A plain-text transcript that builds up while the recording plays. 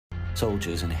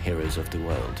soldiers and heroes of the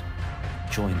world,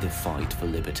 join the fight for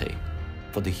liberty,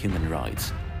 for the human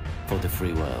rights, for the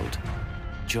free world.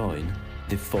 Join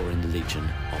the Foreign Legion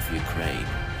of Ukraine.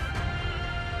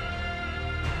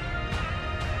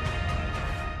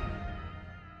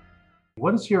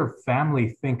 What does your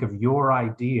family think of your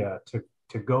idea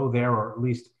to go there, or at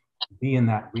least be in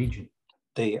that region?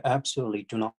 They absolutely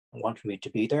do not want me to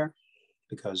be there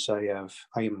because I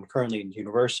am currently in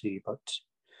university, but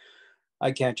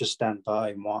I can't just stand by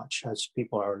and watch as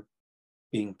people are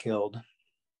being killed.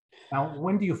 Now,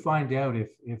 when do you find out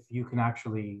if you can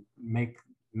actually make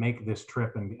this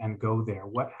trip and go there?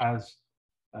 What has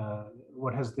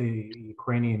the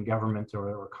Ukrainian government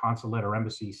or consulate or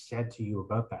embassy said to you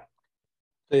about that?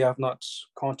 They have not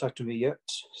contacted me yet.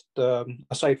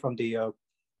 Aside from the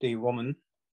woman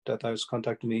that has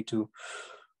contacted me to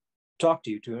talk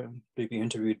to you, to be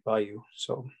interviewed by you.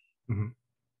 So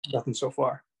nothing so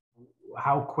far.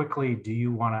 How quickly do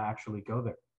you want to actually go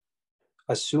there?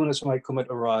 As soon as my commit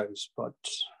arrives, but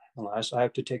alas, I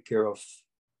have to take care of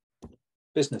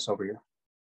business over here.